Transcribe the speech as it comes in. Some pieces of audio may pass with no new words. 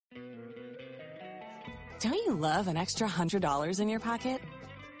Don't you love an extra $100 in your pocket?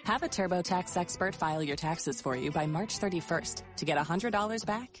 Have a TurboTax expert file your taxes for you by March 31st to get $100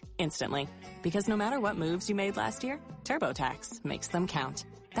 back instantly. Because no matter what moves you made last year, TurboTax makes them count.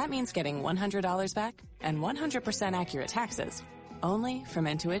 That means getting $100 back and 100% accurate taxes, only from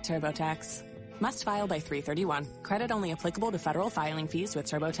Intuit TurboTax. Must file by 3/31. Credit only applicable to federal filing fees with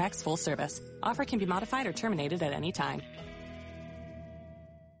TurboTax full service. Offer can be modified or terminated at any time.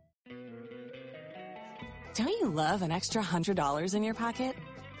 Don't you love an extra $100 in your pocket?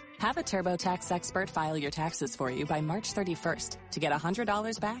 Have a TurboTax expert file your taxes for you by March 31st to get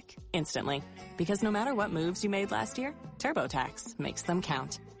 $100 back instantly. Because no matter what moves you made last year, TurboTax makes them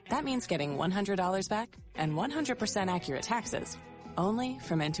count. That means getting $100 back and 100% accurate taxes, only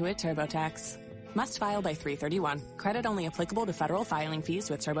from Intuit TurboTax. Must file by 3/31. Credit only applicable to federal filing fees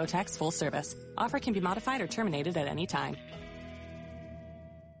with TurboTax full service. Offer can be modified or terminated at any time.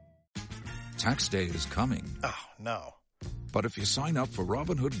 Tax day is coming. Oh, no. But if you sign up for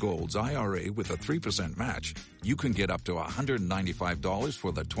Robinhood Gold's IRA with a 3% match, you can get up to $195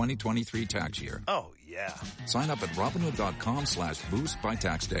 for the 2023 tax year. Oh, yeah. Sign up at Robinhood.com/boost by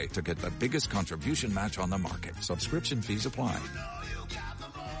tax day to get the biggest contribution match on the market. Subscription fees apply.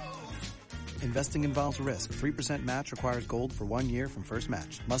 Investing involves risk. 3% match requires gold for 1 year from first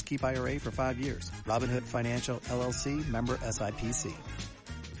match. Must keep IRA for 5 years. Robinhood Financial, LLC, member SIPC.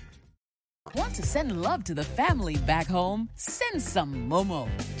 Want to send love to the family back home? Send some Momo.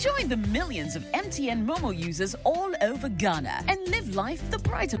 Join the millions of MTN Momo users all over Ghana and live life the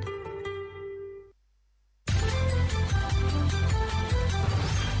brighter.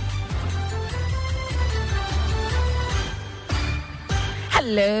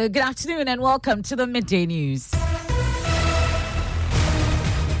 Hello, good afternoon and welcome to the Midday News.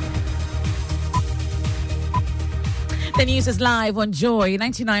 The news is live on Joy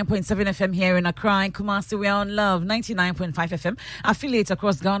 99.7 FM here in Accra and Kumasi. We are on Love 99.5 FM. Affiliates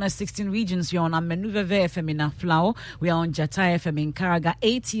across Ghana's 16 regions. You're on Amenuveve FM in Aflao. We are on Jatai FM in Karaga,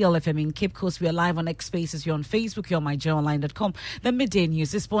 ATL FM in Cape Coast. We are live on X Spaces. You're on Facebook. You're on myjoyonline.com. The Midday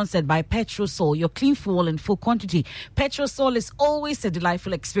News is sponsored by Petrosol, your clean fuel in full quantity. Petrosol is always a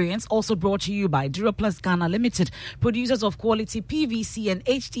delightful experience. Also brought to you by Duraplus Ghana Limited, producers of quality PVC and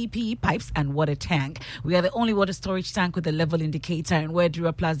HDPE pipes and water tank. We are the only water storage tank with a level indicator, and where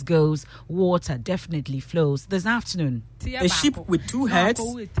Duraplus goes, water definitely flows. This afternoon, a ship with two heads.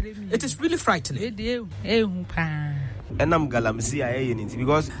 It is really frightening. And I'm Galamsey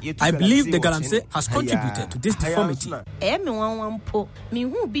because I believe the Galamsey has contributed to this deformity.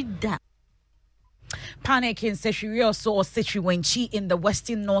 Panic in Sehwi Wenchi in the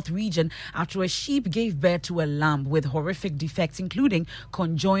Western North region after a sheep gave birth to a lamb with horrific defects, including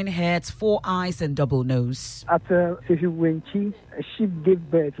conjoined heads, 4 eyes, and double nose. At Sehwi Wenchi, a sheep gave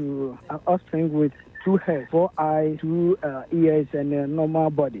birth to an offspring with 2 heads, 4 eyes, 2 ears, and a normal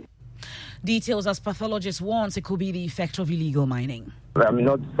body. Details as pathologists warns it could be the effect of illegal mining. I'm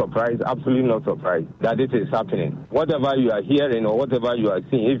not surprised, absolutely not surprised that this is happening. Whatever you are hearing or whatever you are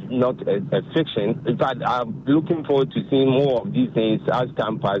seeing is not a fiction. In fact, I'm looking forward to seeing more of these things as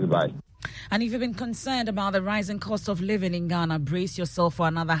time passes by. And if you've been concerned about the rising cost of living in Ghana, brace yourself for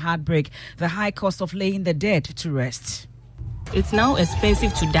another heartbreak. The high cost of laying the dead to rest. It's now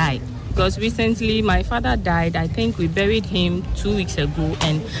expensive to die because recently my father died. I think we buried him 2 weeks ago,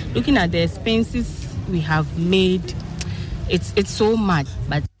 and looking at the expenses we have made, it's so much.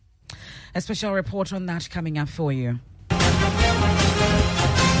 But a special report on that coming up for you.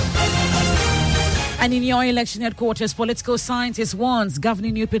 And in your election headquarters, political scientist warns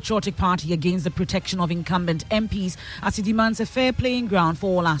governing New Patriotic Party against the protection of incumbent MPs as he demands a fair playing ground for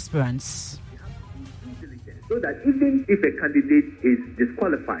all aspirants. So that even if a candidate is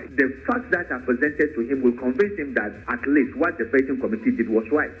disqualified, the facts that are presented to him will convince him that at least what the vetting committee did was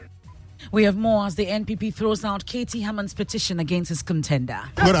right. We have more as the NPP throws out Katie Hammond's petition against his contender.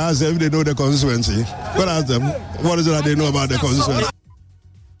 Go ask them if they know the constituency. Go ask them what is it that they know about the constituency.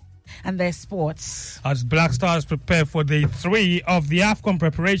 And their sports. As Black Stars prepare for day 3 of the AFCON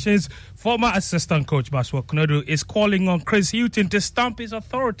preparations, former assistant coach Baswa Knodu is calling on Chris Hughton to stamp his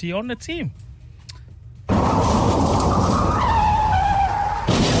authority on the team.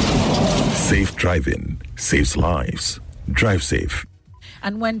 Safe driving saves lives. Drive safe.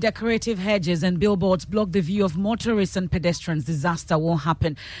 And when decorative hedges and billboards block the view of motorists and pedestrians, disaster will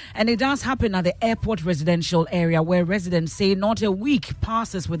happen. And it does happen at the airport residential area, where residents say not a week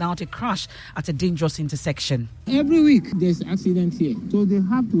passes without a crash at a dangerous intersection. Every week there's accident here. So they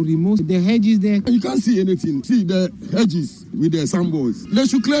have to remove the hedges there. You can't see anything. See the hedges with the signboards. They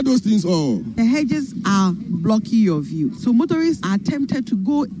should clear those things all. The hedges are blocking your view. So motorists are tempted to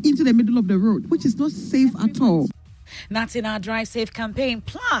go into the middle of the road, which is not safe at all. That's in our Drive Safe campaign.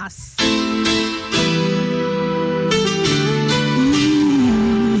 Plus,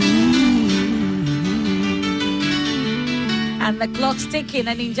 and the clock's ticking,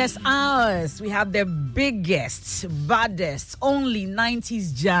 and in just hours, we have the biggest, baddest, only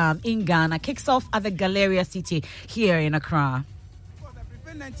 90s jam in Ghana. Kicks off at the Galleria City here in Accra. I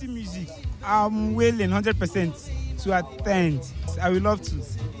prefer 90 music. I'm willing 100% to attend. I would love to.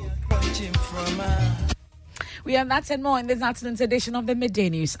 We have that and more in this afternoon's edition of the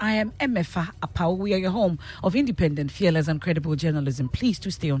Midday News. I am Emefa Apau. We are your home of independent, fearless, and credible journalism. Please do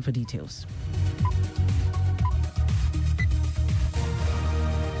stay on for details.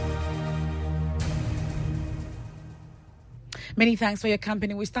 Many thanks for your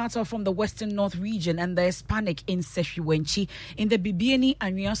company. We start off from the Western North region, and there's panic in Sehwi Wenchi in the Bibiani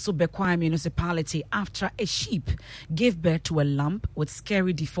and Bekwai municipality after a sheep gave birth to a lamb with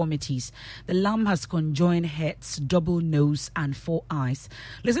scary deformities. The lamb has conjoined heads, double nose, and 4 eyes.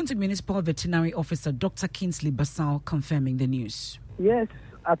 Listen to Municipal Veterinary Officer Dr. Kingsley Basau confirming the news. Yes,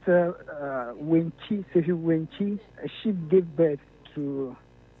 at Wenchi, Sehwi Wenchi, a sheep gave birth to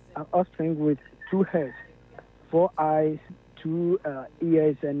an offspring with 2 heads, 4 eyes, 2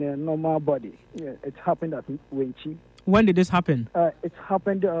 ears, and a normal body. Yeah, it happened at Wenchi. When did this happen? It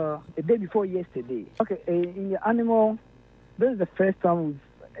happened a day before yesterday. Okay, in the animal, this is the first time we've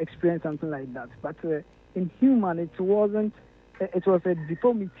experienced something like that. But in human, it wasn't. It was a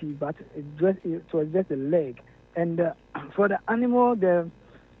deformity, but it was just a leg. And for the animal, those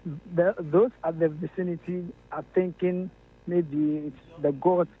at the vicinity are thinking maybe it's the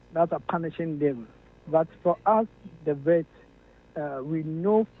gods that are punishing them. But for us, the vets, we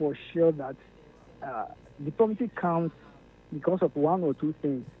know for sure that deformity comes because of 1 or 2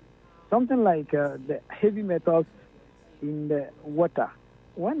 things. Something like the heavy metals in the water.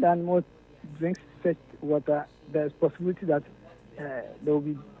 When the animal drinks such water, there's possibility that there will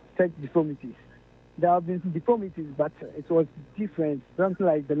be such deformities. There have been deformities, but it was different. Something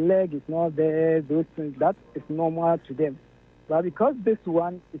like the leg is not there, those things, that is normal to them. But because this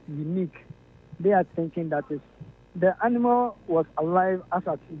one is unique, they are thinking that the animal was alive as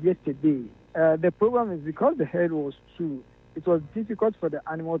of yesterday. The problem is because the head was true, it was difficult for the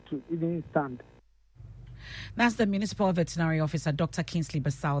animal to even stand. That's the Municipal Veterinary Officer, Dr. Kingsley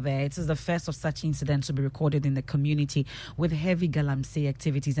Basau there. It is the first of such incidents to be recorded in the community with heavy Galamsey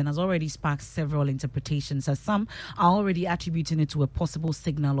activities, and has already sparked several interpretations, as some are already attributing it to a possible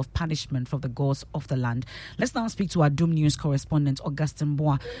signal of punishment for the gods of the land. Let's now speak to our Doom News correspondent, Augustine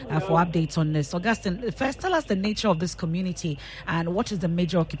Boa, for updates on this. Augustine, first tell us the nature of this community and what is the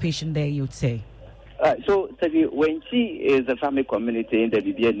major occupation there, you'd say? So, Sehwi Wenchi is a family community in the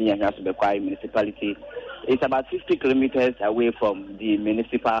Bibiani and Bekwai municipality. It's about 50 kilometers away from the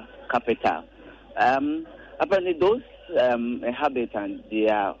municipal capital. Apparently, those inhabitants, they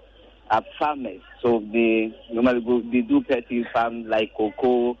are farmers. So they normally they do petty farm like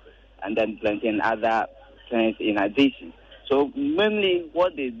cocoa and then planting other things in addition. So mainly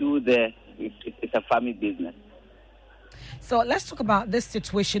what they do there is a farming business. So let's talk about this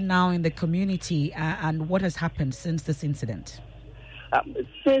situation now in the community and what has happened since this incident.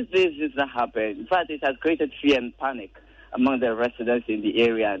 Since this happened, in fact, it has created fear and panic among the residents in the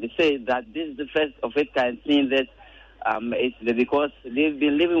area. They say that this is the first of its kind, seeing that it's because they've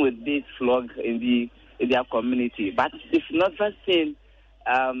been living with this flock in their community. But it's not first seen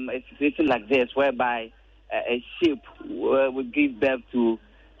a situation like this, whereby a sheep would give birth to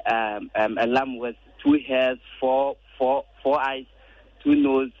a lamb with 2 heads, 4 eyes, 2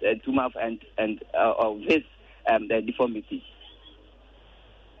 noses, 2 mouths, and this deformity.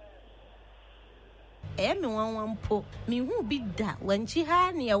 I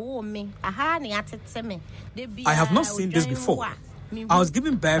have not seen this before. I was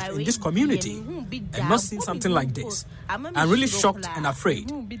giving birth in this community and not seen something like this. I'm really shocked and afraid.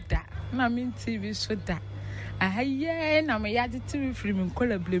 A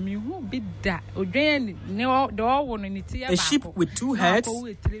sheep with 2 heads?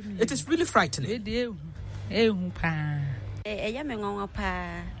 It is really frightening.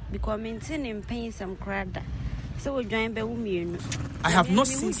 I have not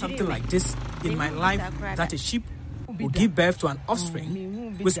seen something like this in my life, that a sheep will give birth to an offspring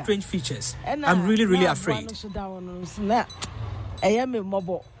with strange features. I'm really, really afraid. I am a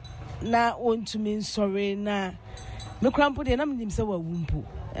mobile. Na want to mean sorry na me crampo de na me nim se wa wumpo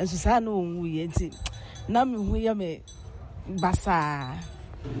enso sa na onwu ye nti na me hu ya me basa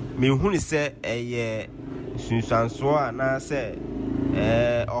me hu ni se eye sunsanso a na se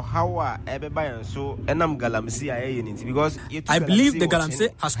ohawa ebeba yenso enam galamsey aye nti because I believe the galamsey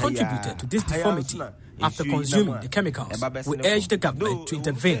has contributed to this deformity. After consuming the chemicals, we urge the government to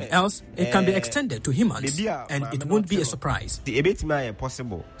intervene, else it can be extended to humans, and it won't be a surprise. The ebetima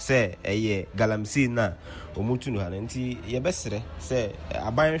possible say galamsey na omutu no hanti yebesere say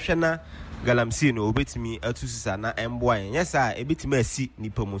aban hwena galamsey no obetimi atususa na emboa yes a ebetima asi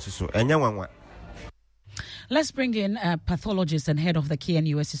nipa mu so enya wanwa. Let's bring in a pathologist and head of the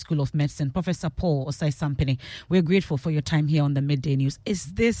KNUST School of Medicine, Professor Paul Osai-Sampini. We're grateful for your time here on the Midday News.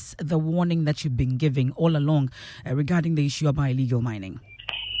 Is this the warning that you've been giving all along regarding the issue about illegal mining?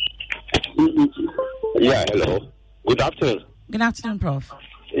 Yeah, hello. Good afternoon. Good afternoon, Prof.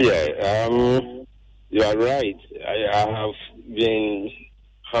 Yeah, you are right. I have been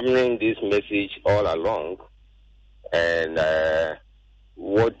hammering this message all along. And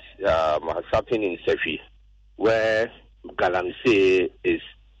what has happened in Sehwi, where Galamsey is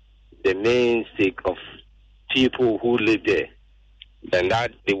the mainstay of people who live there, and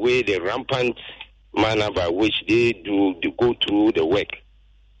that the way the rampant manner by which they go through the work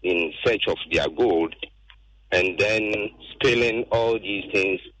in search of their gold, and then spilling all these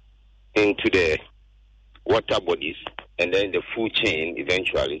things into the water bodies, and then the food chain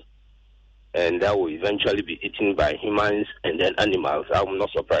eventually, and that will eventually be eaten by humans and then animals. I'm not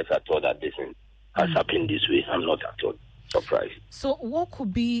surprised at all that this has happened this way. I'm not at all surprised. So what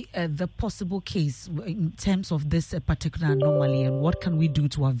could be the possible case in terms of this particular anomaly, and what can we do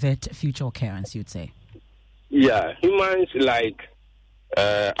to avert future occurrence, you'd say? Yeah, humans like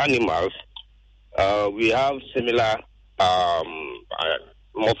animals, we have similar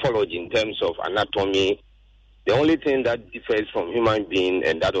morphology in terms of anatomy. The only thing that differs from human being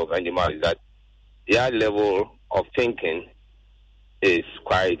and that of animal is that their level of thinking is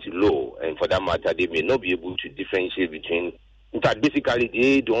quite low, and for that matter, they may not be able to differentiate between. In fact, basically,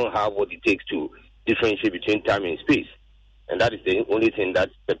 they don't have what it takes to differentiate between time and space, and that is the only thing that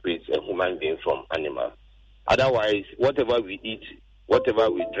separates a human being from animal. Otherwise, whatever we eat,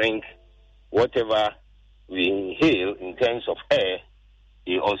 whatever we drink, whatever we inhale in terms of air,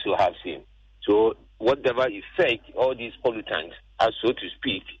 they also have same. So whatever effect all these pollutants, as so to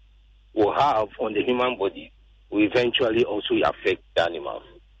speak, will have on the human body will eventually also affect the animals.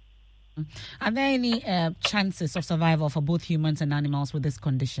 Are there any chances of survival for both humans and animals with this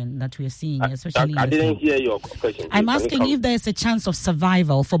condition that we are seeing, especially I didn't hear your question. I'm asking if there is a chance of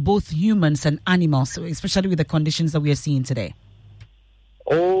survival for both humans and animals, especially with the conditions that we are seeing today.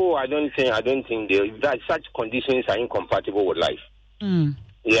 Oh, I don't think that such conditions are incompatible with life.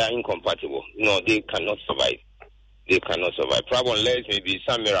 They are incompatible. No, they cannot survive. They cannot survive. Probably unless maybe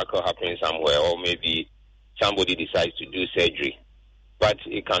some miracle happens somewhere, or maybe somebody decides to do surgery. But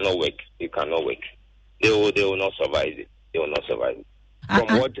it cannot work. It cannot work. They will not survive it. They will not survive it.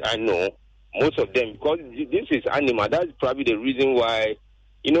 From what I know, most of them, because this is animal, that's probably the reason why,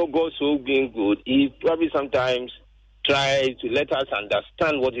 God so being good, he probably sometimes tries to let us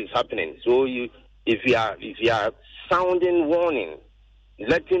understand what is happening. So if you are sounding warning,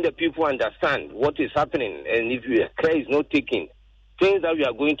 letting the people understand what is happening, and if your care is not taken, things that we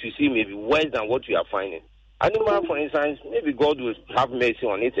are going to see may be worse than what we are finding. Animal, for instance, maybe God will have mercy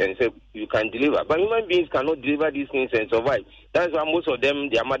on it and say you can deliver. But human beings cannot deliver these things and survive. That's why most of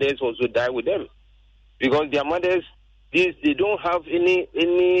them, their mothers also die with them. Because their mothers, they don't have any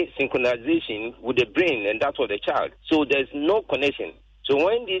synchronization with the brain and that of the child. So there's no connection. So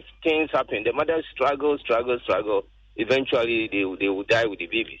when these things happen, the mothers struggle. Eventually, they will die with the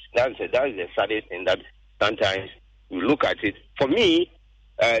babies. That is the saddest thing that sometimes we look at it. For me,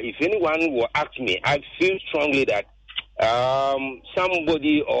 if anyone will ask me, I feel strongly that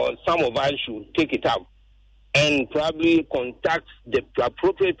somebody or some of us should take it up and probably contact the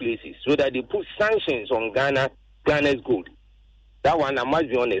appropriate places so that they put sanctions on Ghana's gold. That one, I must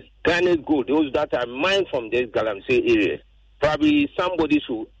be honest, Ghana's gold, those that are mined from this Galamsey area, probably somebody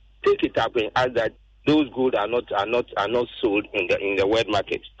should take it up and ask that those gold are not sold in the world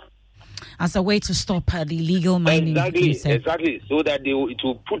market. As a way to stop the illegal mining. Exactly. So that it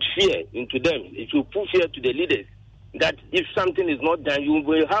will put fear into them. It will put fear to the leaders that if something is not done, you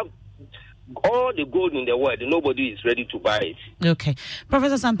will have all the gold in the world, nobody is ready to buy it. Okay.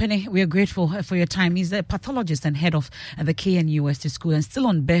 Professor Sampene, we are grateful for your time. He's a pathologist and head of the KNUST school. And still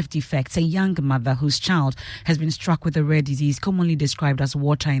on birth defects, a young mother whose child has been struck with a rare disease commonly described as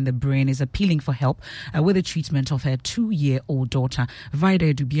water in the brain is appealing for help with the treatment of her 2-year-old daughter.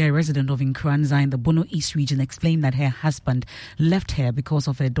 Vida Edubia, a resident of Nkranza in the Bono East region, explained that her husband left her because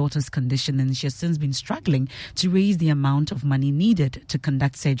of her daughter's condition, and she has since been struggling to raise the amount of money needed to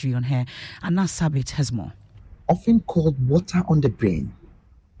conduct surgery on her. Anna Sabit has more. Often called water on the brain,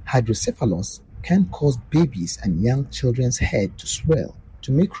 hydrocephalus can cause babies and young children's head to swell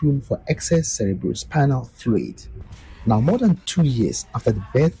to make room for excess cerebrospinal fluid. Now, more than 2 years after the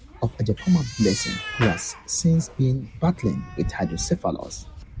birth of Ajapoma Blessing, who has since been battling with hydrocephalus,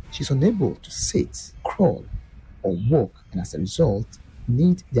 she's unable to sit, crawl, or walk, and as a result,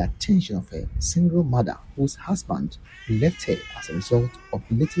 need the attention of a single mother whose husband left her as a result of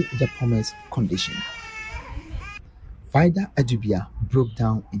little Ajapoma's condition. Vida Edubia broke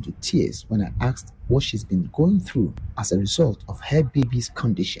down into tears when I asked what she's been going through as a result of her baby's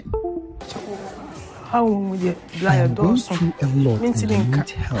condition. I am going through a lot and I need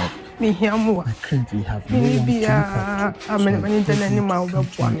help. I currently have no one to look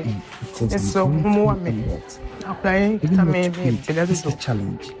up to. It's a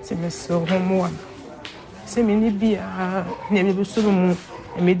challenge.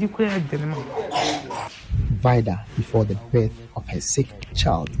 Vida, before the birth of her sick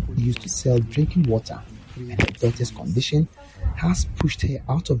child, used to sell drinking water, and her daughter's condition has pushed her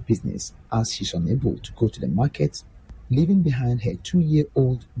out of business as she's unable to go to the market, leaving behind her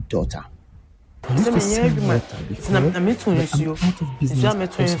 2-year-old daughter. I used to sell water before, but I'm out of business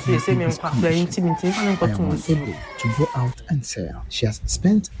because of my baby's condition. I am unable to go out and sell. She has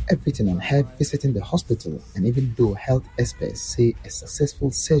spent everything on her visiting the hospital, and even though health experts say a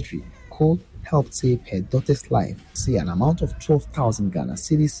successful surgery could help save her daughter's life, say an amount of 12,000 Ghana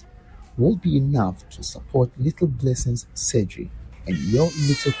cedis will be enough to support Little Blessing's surgery, and your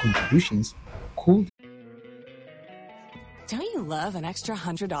little contributions could. Don't you love an extra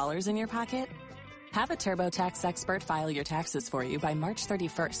 $100 in your pocket? Have a TurboTax expert file your taxes for you by March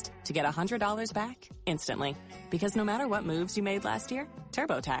 31st to get $100 back instantly. Because no matter what moves you made last year,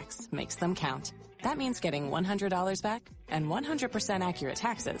 TurboTax makes them count. That means getting $100 back and 100% accurate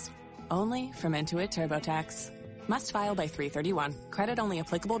taxes, only from Intuit TurboTax. Must file by 3/31. Credit only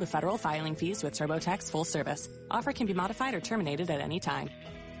applicable to federal filing fees with TurboTax full service. Offer can be modified or terminated at any time.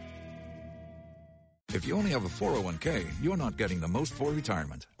 If you only have a 401k, you're not getting the most for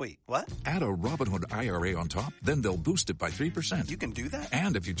retirement. Wait, what? Add a Robinhood IRA on top, then they'll boost it by 3%. You can do that?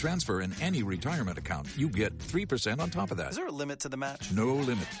 And if you transfer in any retirement account, you get 3% on top of that. Is there a limit to the match? No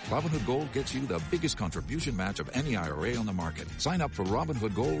limit. Robinhood Gold gets you the biggest contribution match of any IRA on the market. Sign up for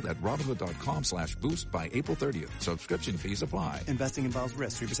Robinhood Gold at Robinhood.com/boost by April 30th. Subscription fees apply. Investing involves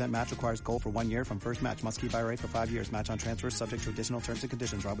risk. 3% match requires gold for 1 year from first match. Must keep IRA for 5 years. Match on transfers subject to additional terms and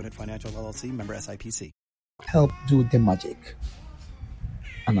conditions. Robinhood Financial LLC, member SIPC. Help do the magic.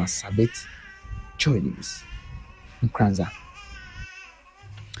 Anna Sabit, Joy News, Nkranza.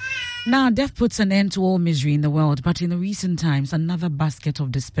 Now, death puts an end to all misery in the world, but in the recent times, another basket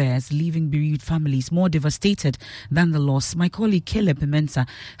of despair is leaving bereaved families more devastated than the loss. My colleague Caleb Pimensa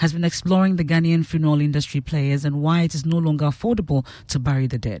has been exploring the Ghanaian funeral industry players and why it is no longer affordable to bury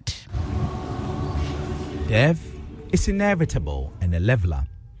the dead. Death is inevitable and a leveler.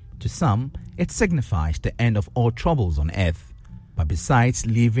 To some, it signifies the end of all troubles on earth. But besides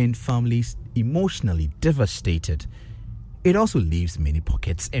leaving families emotionally devastated, it also leaves many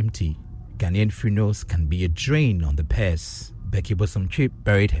pockets empty. Ghanaian funerals can be a drain on the purse. Becky Bosomchip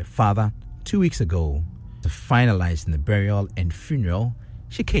buried her father 2 weeks ago. To finalize the burial and funeral,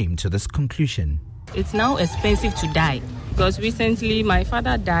 she came to this conclusion. It's now expensive to die because recently my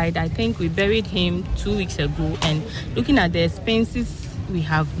father died. I think we buried him 2 weeks ago, and looking at the expenses we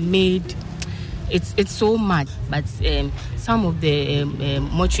have made, it's so much. But some of the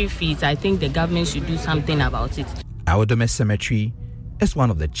mortuary fees, I think the government should do something about it. Awodome Cemetery is one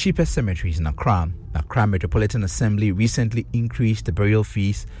of the cheapest cemeteries in Accra. Accra Metropolitan Assembly recently increased the burial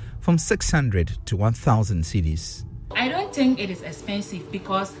fees from 600 to 1,000 cedis. I don't think it is expensive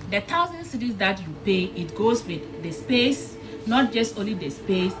because the 1,000 cedis that you pay, it goes with the space, not just only the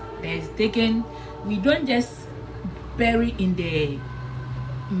space that is taken. We don't just bury in the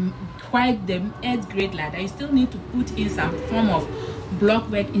quite the earth grade like that. You still need to put in some form of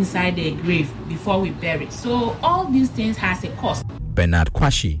block work inside the grave before we bury. So all these things has a cost. Bernard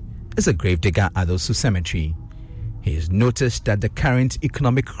Kwashi is a gravedigger at Osu Cemetery. He has noticed that the current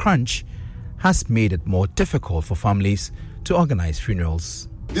economic crunch has made it more difficult for families to organize funerals.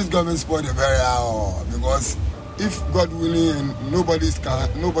 this government spoiled the burial because if God willing, nobody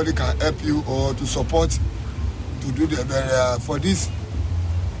can help you or to support to do the burial. For this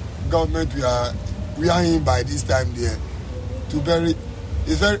government, we are in by this time there to bury.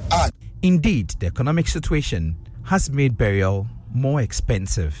 It's very hard. Indeed, the economic situation has made burial more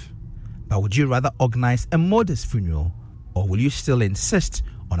expensive. But would you rather organize a modest funeral, or will you still insist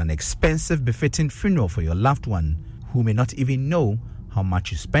on an expensive, befitting funeral for your loved one who may not even know how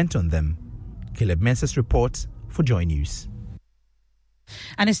much you spent on them? Caleb Mensah's report for Joy News.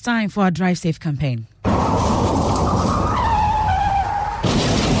 And it's time for our Drive Safe campaign.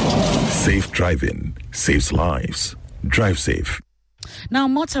 Safe driving saves lives. Drive safe. Now,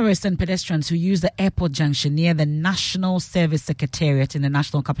 motorists and pedestrians who use the airport junction near the National Service Secretariat in the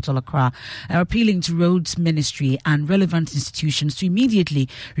National Capital, Accra, are appealing to Roads Ministry and relevant institutions to immediately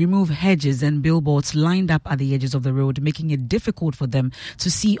remove hedges and billboards lined up at the edges of the road, making it difficult for them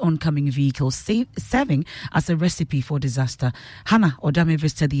to see oncoming vehicles, serving as a recipe for disaster. Hannah Odame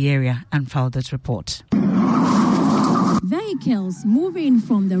visited the area and filed this report. Vehicles moving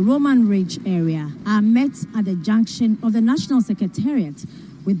from the Roman Ridge area are met at the junction of the National Secretariat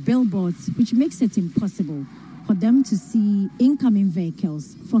with billboards, which makes it impossible for them to see incoming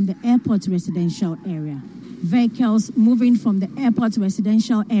vehicles from the airport residential area. Vehicles moving from the airport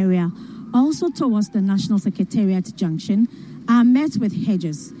residential area also towards the National Secretariat junction are met with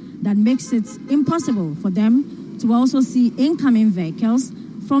hedges that makes it impossible for them to also see incoming vehicles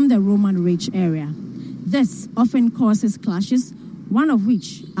from the Roman Ridge area. This often causes clashes, one of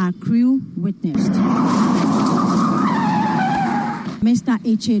which our crew witnessed. Mr.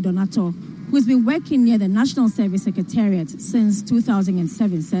 H.A. Donato, who's been working near the National Service Secretariat since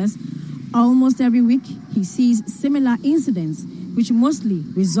 2007, says almost every week he sees similar incidents which mostly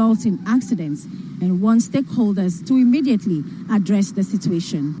result in accidents and wants stakeholders to immediately address the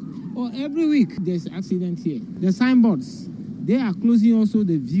situation. Oh, every week there's accident here. The signboards, they are closing also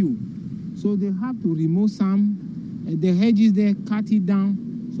the view. So they have to remove some, the hedges there, cut it down.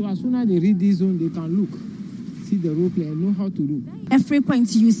 So as soon as they read this zone, they can look, see the road clear, know how to do. A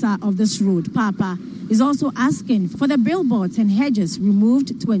frequent user of this road, Papa, is also asking for the billboards and hedges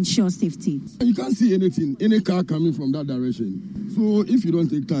removed to ensure safety. You can't see anything, any car coming from that direction. So if you don't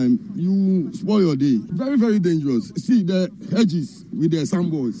take time, you spoil your day. Very, very dangerous. See the hedges with their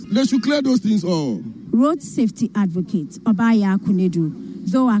signboards. They should clear those things all. Road safety advocate Obaya Kunedu,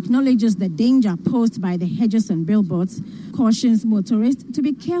 though acknowledges the danger posed by the hedges and billboards, cautions motorists to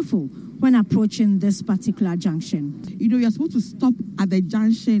be careful when approaching this particular junction. You know, you're supposed to stop at the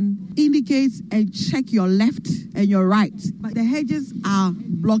junction, indicate and check your left and your right. But the hedges are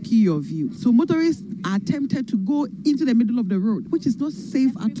blocking your view. So motorists are tempted to go into the middle of the road, which is not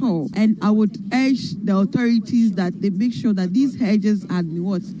safe at all. And I would urge the authorities that they make sure that these hedges are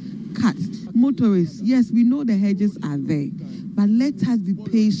cut. Motorists, yes, we know the hedges are there, but let us be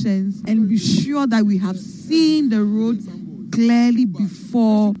patient and be sure that we have seen the road clearly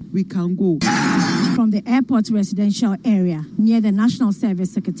before we can go. From the airport residential area near the National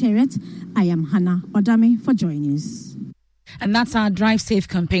Service Secretariat, I am Hannah Odame for Joy News. And that's our Drive Safe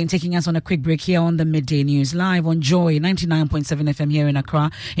campaign, taking us on a quick break here on the Midday News, live on Joy 99.7 FM here in Accra,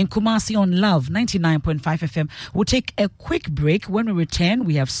 in Kumasi on Love 99.5 FM. We'll take a quick break. When we return,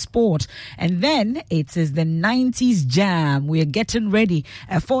 we have sport, and then it is the 90s Jam. We are getting ready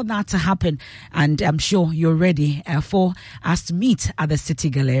for that to happen, and I'm sure you're ready for us to meet at the City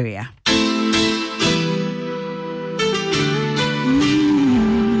Galleria.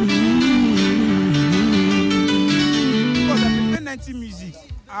 90 music,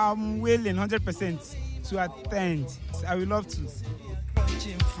 I'm willing 100% to attend. I would love to.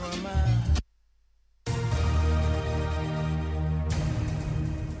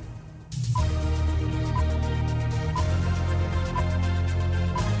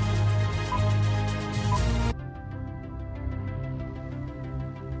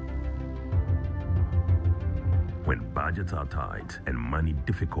 When budgets are tight and money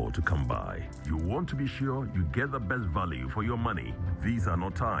difficult to come by, you want to be sure you get the best value for your money. These are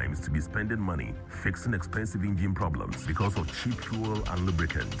not times to be spending money fixing expensive engine problems because of cheap fuel and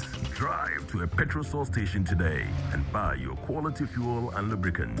lubricants. Drive to a petrol source station today and buy your quality fuel and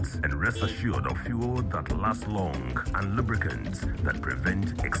lubricants, and rest assured of fuel that lasts long and lubricants that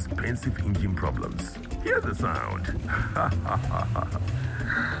prevent expensive engine problems. Hear the sound.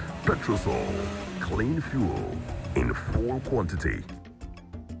 Petrosol, clean fuel in full quantity.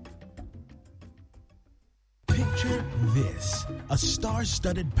 Picture this, a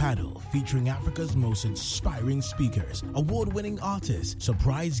star-studded panel featuring Africa's most inspiring speakers, award-winning artists,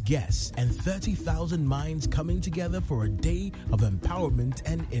 surprise guests, and 30,000 minds coming together for a day of empowerment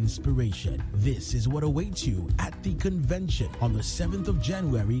and inspiration. This is what awaits you at the convention on the 7th of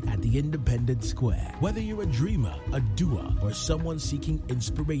January at the Independence Square. Whether you're a dreamer, a doer, or someone seeking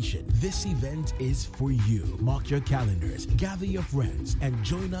inspiration, this event is for you. Mark your calendars, gather your friends, and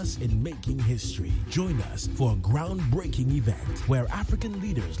join us in making history. Join us for a groundbreaking event where African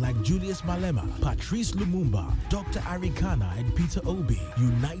leaders like Julius Malema, Patrice Lumumba, Dr. Arikana, and Peter Obi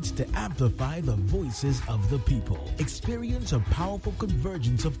unite to amplify the voices of the people. Experience a powerful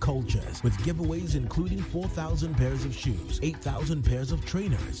convergence of cultures with giveaways including 4,000 pairs of shoes, 8,000 pairs of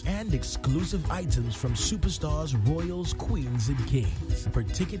trainers, and exclusive items from superstars, royals, queens, and kings. For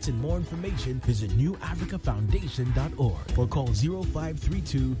tickets and more information, visit newafricafoundation.org or call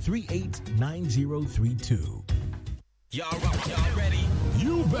 0532 389032. Y'all ready?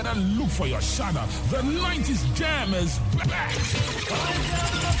 You better look for your shadow. The 90s jam is back.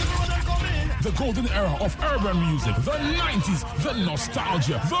 The golden era of urban music. The 90s, the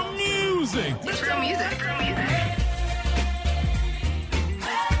nostalgia, the music. It's real music.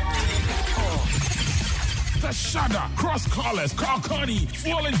 The Shada, Cross Collars, Kalkani,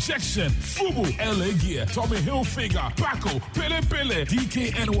 Fuel Injection, Fubu, LA Gear, Tommy Hilfiger, Paco, Pele Pele,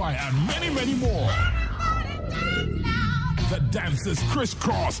 DKNY, and many, many more. The dancers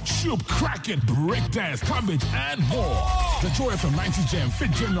crisscross, shoop, cracking, breakdance, cabbage, and more. The Joy FM 90 Jam,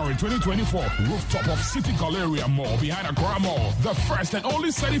 5th January 2024, rooftop of City Galleria Mall behind Accra Mall. The first and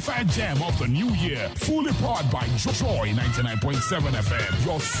only certified jam of the new year, fully powered by Joy 99.7 FM,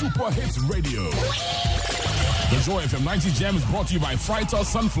 your super hits radio. The Joy FM 90 Jam is brought to you by Frighter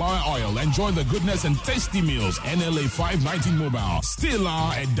Sunflower Oil. Enjoy the goodness and tasty meals. NLA 519 Mobile. Still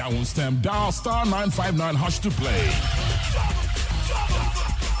at Downstem. Dial star 959 hash to play.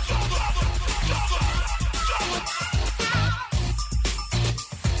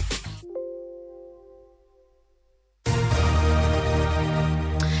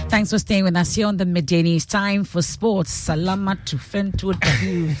 Thanks for staying with us here on the Midday. It's time for sports. Salama to Fentu.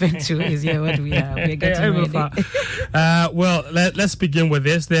 Fentu is here. What we are. We're getting ready. Well, let's begin with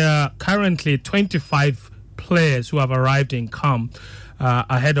this. There are currently 25 players who have arrived in camp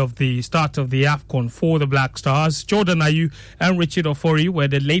ahead of the start of the AFCON for the Black Stars. Jordan Ayew and Richard Ofori were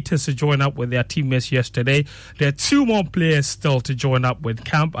the latest to join up with their teammates yesterday. There are two more players still to join up with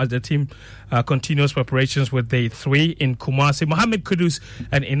camp as the team continues preparations with day 3 in Kumasi. Mohamed Kudus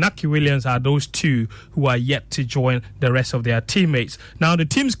and Inaki Williams are those two who are yet to join the rest of their teammates. Now, the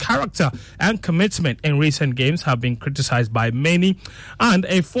team's character and commitment in recent games have been criticized by many, and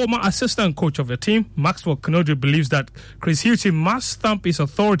a former assistant coach of the team, Maxwell Knodry, believes that Chris Hughton must stamp his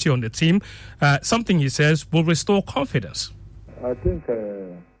authority on the team, something he says will restore confidence. I think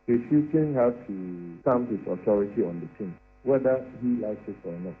Chris Hughton has to stamp his authority on the team, whether he likes it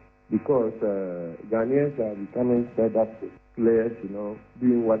or not. Because Ghanaians are becoming fed up with players,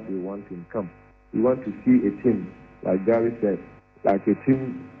 doing what they want in camp. We want to see a team, like Gary said, like a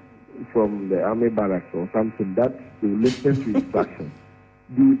team from the army barracks or something that will listen to instructions.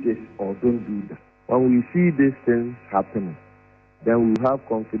 Do this or don't do that. When we see these things happening, then we have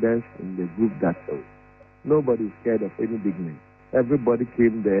confidence in the group that nobody is scared of any big name. Everybody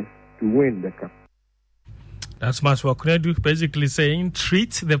came there to win the cup. That's Maxwell Kunedu basically saying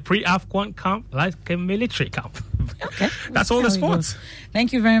treat the pre-AFCON camp like a military camp. Okay. That's all the sports.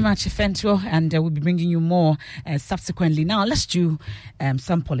 Thank you very much, Fentuo, and we'll be bringing you more subsequently. Now, let's do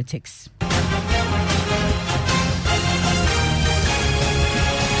some politics.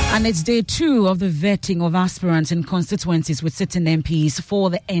 And it's day 2 of the vetting of aspirants in constituencies with sitting MPs for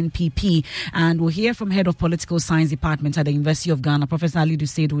the NPP. And we'll hear from Head of Political Science Department at the University of Ghana, Professor Ali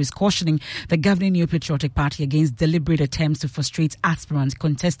Dusaid, who is cautioning the governing New Patriotic Party against deliberate attempts to frustrate aspirants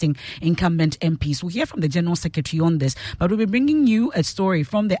contesting incumbent MPs. We'll hear from the General Secretary on this, but we'll be bringing you a story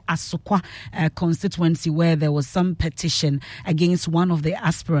from the Asokwa constituency where there was some petition against one of the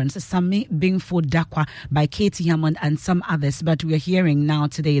aspirants, Sami Bingfo Dakwa, by Katie Hammond and some others. But we are hearing now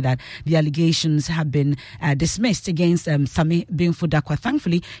today that the allegations have been dismissed against Sami Bingfo Dakwa.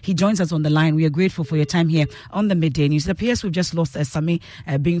 Thankfully, he joins us on the line. We are grateful for your time here on the Midday News. It appears we've just lost Sami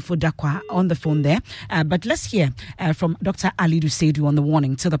Bingfo Dakwa on the phone there. But let's hear from Dr. Ali Dusaid on the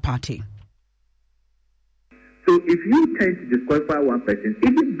warning to the party. So if you tend to disqualify one person,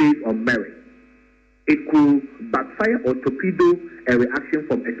 even based on merit, it could backfire or torpedo a reaction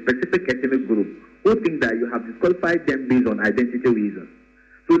from a specific ethnic group who think that you have disqualified them based on identity reasons.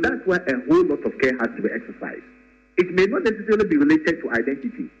 So that's why a whole lot of care has to be exercised. It may not necessarily be related to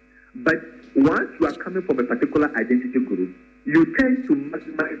identity, but once you are coming from a particular identity group, you tend to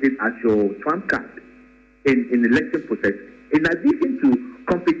maximize it as your trump card in election process, in addition to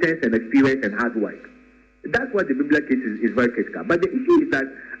competence and experience and hard work. That's what the Biblia case is very critical. But the issue is that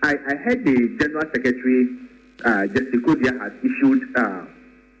I heard the General Secretary, Justice Kodia, has issued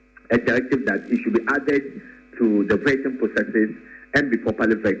a directive that it should be added to the vetting processes and be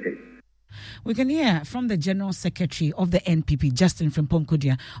properly vetted. We can hear from the General Secretary of the NPP, Justin Frimpong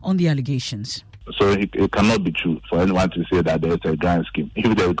Kodia, on the allegations. So it cannot be true for anyone to say that there's a grand scheme.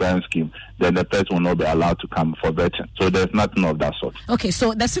 If there's a grand scheme, then the person will not be allowed to come for vetting. So there's nothing of that sort. Okay,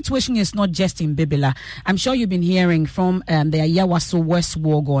 so the situation is not just in Bibila. I'm sure you've been hearing from the Ayawaso West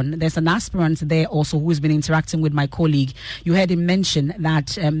Wogon. There's an aspirant there also who's been interacting with my colleague. You heard him mention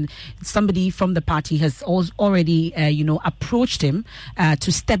that somebody from the party has already, approached him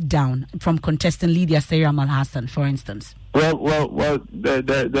to step down from contestant Lydia Sarah Malhassan, for instance. Well. There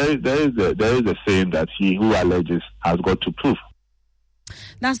is a saying that he who alleges has got to prove.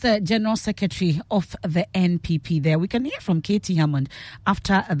 That's the General Secretary of the NPP there. We can hear from Katie Hammond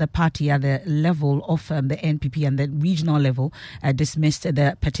after the party at the level of the NPP and the regional level dismissed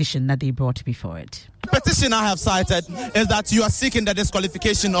the petition that they brought before it. The petition I have cited is that you are seeking the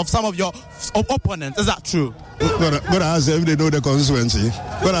disqualification of some of your opponents. Is that true? Go to ask them if they know the constituency.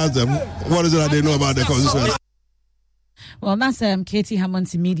 Go to ask them what is it that they know about the constituency. Well, that's Katie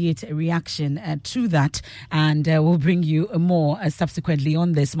Hammond's immediate reaction to that, and we'll bring you more subsequently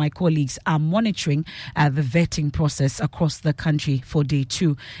on this. My colleagues are monitoring the vetting process across the country for day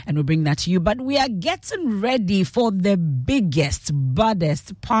 2, and we'll bring that to you. But we are getting ready for the biggest,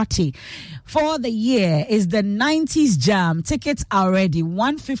 baddest party for the year. Is the 90s Jam. Tickets are ready.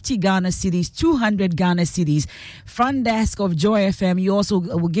 150 Ghana cedis, 200 Ghana cedis. Front desk of Joy FM. You also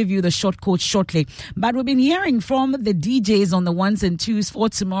will give you the short code shortly. But we've been hearing from the DJs on the 1s and 2s for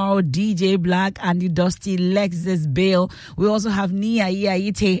tomorrow. DJ Black, Andy Dusty, Lexus Bale. We also have Nia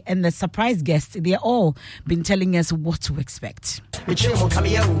Iaite and the surprise guest. They're all been telling us what to expect.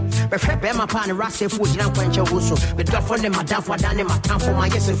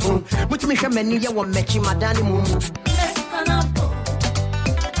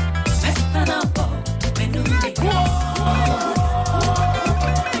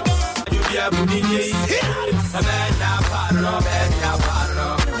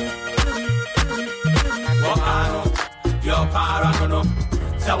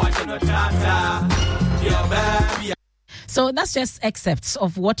 So that's just excerpts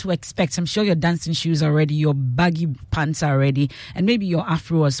of what to expect. I'm sure your dancing shoes are ready, your baggy pants are ready, and maybe your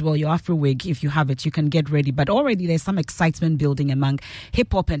afro as well, your afro wig, if you have it, you can get ready. But already there's some excitement building among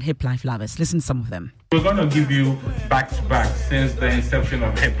hip-hop and hip-life lovers. Listen to some of them. We're going to give you back-to-back since the inception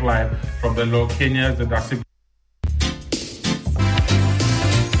of hip-life from the Low Kenyans, the Dasi.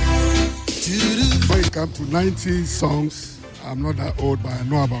 When it comes to 90 songs, I'm not that old, but I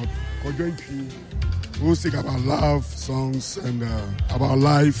know about Kojoinki. We'll sing about love songs and about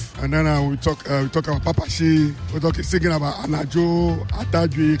life, and then we talk about Papashi. We're singing about Anajo,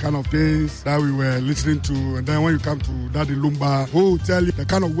 Atadwi kind of things that we were listening to. And then when you come to Daddy Lumba, who will tell you the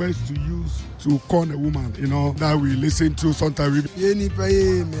kind of words to use to call a woman, that we listen to sometimes.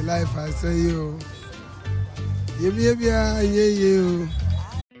 My life, I say you.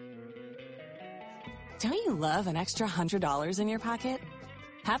 Don't you love an extra $100 in your pocket?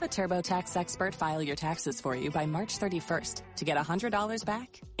 Have a TurboTax expert file your taxes for you by March 31st to get $100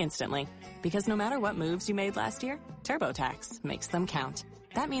 back instantly. Because no matter what moves you made last year, TurboTax makes them count.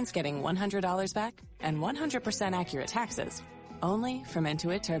 That means getting $100 back and 100% accurate taxes, only from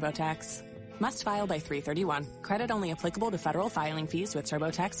Intuit TurboTax. Must file by 3/31. Credit only applicable to federal filing fees with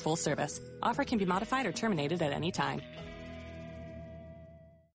TurboTax full service. Offer can be modified or terminated at any time.